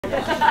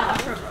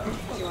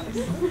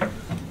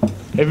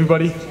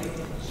Everybody,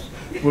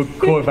 we're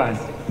corvine.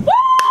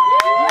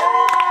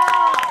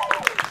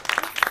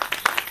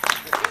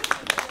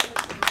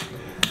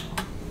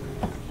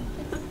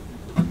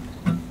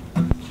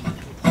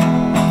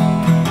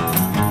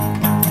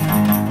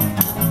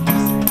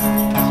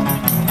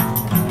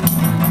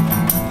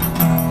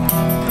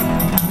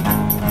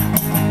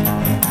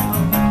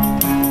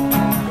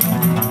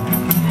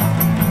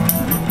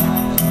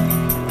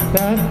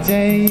 That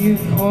day you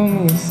pulled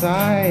me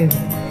aside,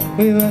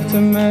 we left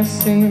a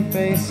mess in your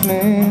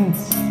basement.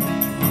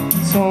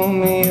 Told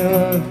me you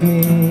loved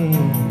me,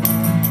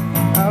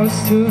 I was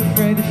too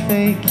afraid to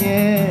fake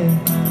it.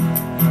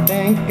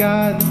 Thank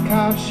God the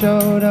cops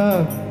showed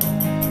up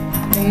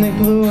and they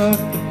blew up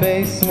the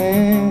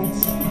basement.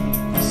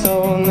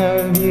 So we'll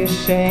never be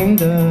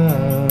ashamed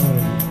of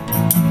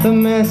the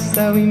mess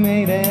that we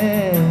made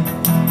it.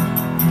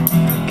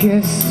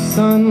 Kiss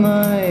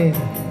sunlight,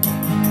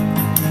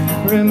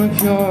 rim of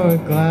your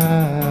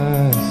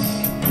glass,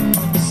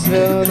 you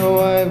spilled the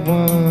white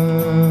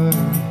wine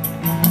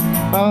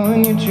all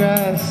in your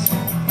dress.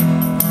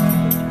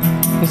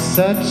 You're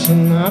such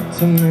an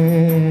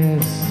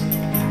optimist,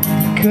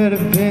 could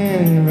have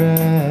been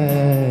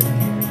red.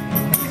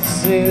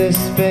 See this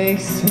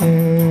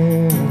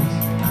basement,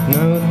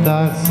 no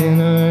thoughts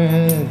in our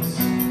heads.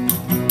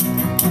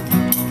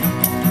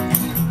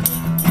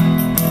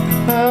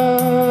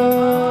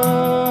 Oh,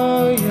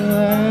 you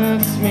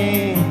left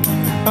me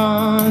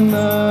on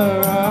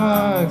the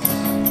rocks,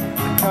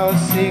 how a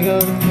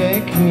seagull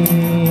pick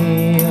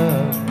me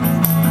up.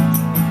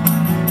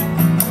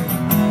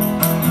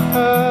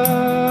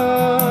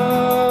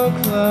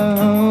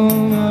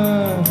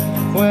 Oklahoma,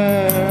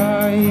 where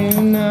are you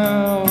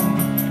now?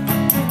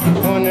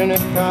 Wondering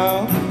if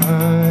I'll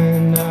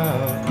find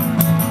out.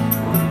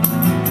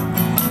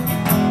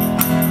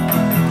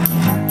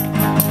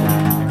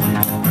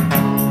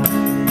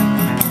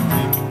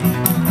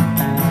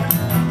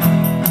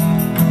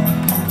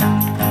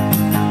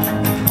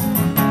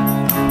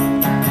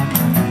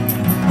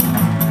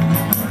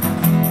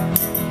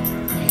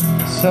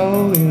 So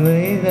we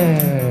lay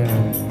there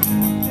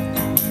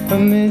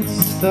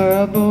amidst the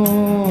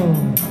rubble,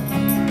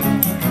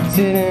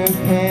 didn't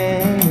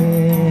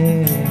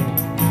panic,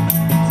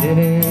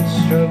 didn't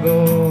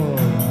struggle.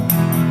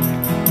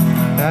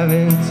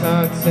 Haven't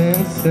talked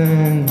since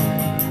then,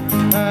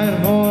 I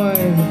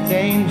avoid the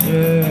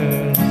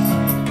dangers.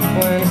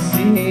 When I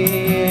see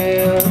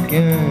you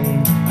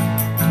again,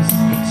 just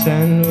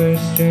pretend we're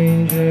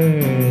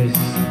strangers.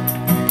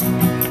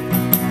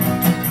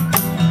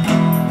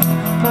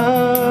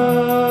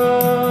 Oh,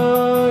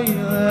 you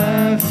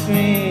left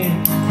me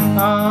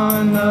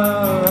on the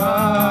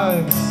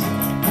rocks,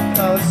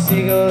 call a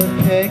seagull to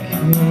pick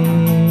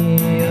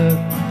me up.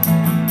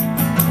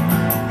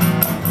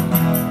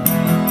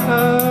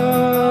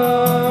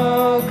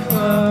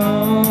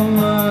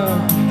 Oklahoma,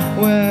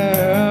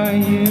 where are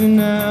you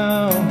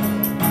now?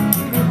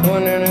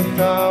 Wondering if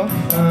I'll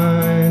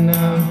find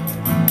out.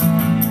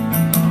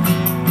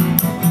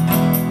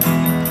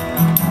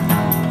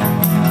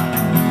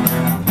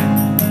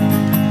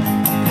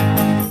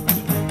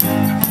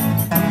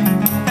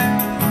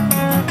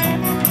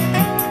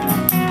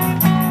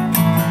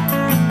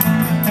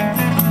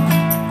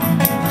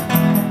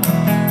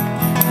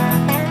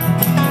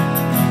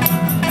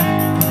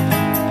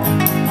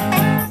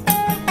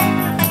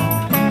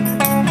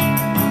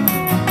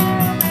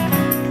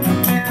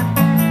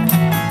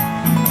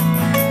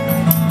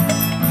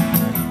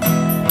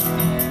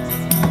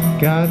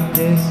 Got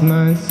this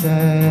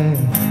mindset,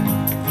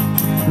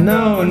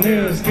 no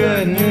news,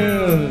 good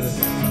news.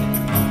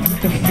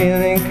 I'm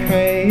feeling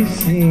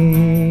crazy,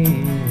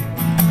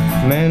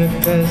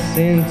 manifest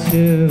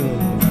into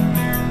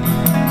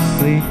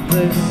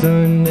sleepless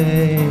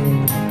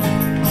Sundays.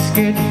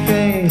 Scared to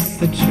face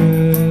the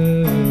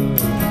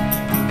truth,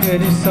 could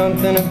do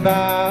something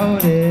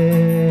about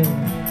it.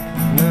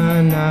 Nah,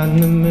 I'm not in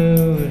the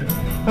mood.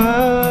 Oh,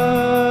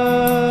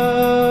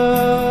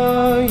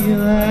 you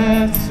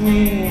left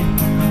me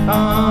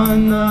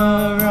on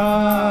the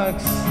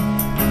rocks,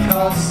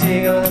 called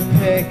seagull.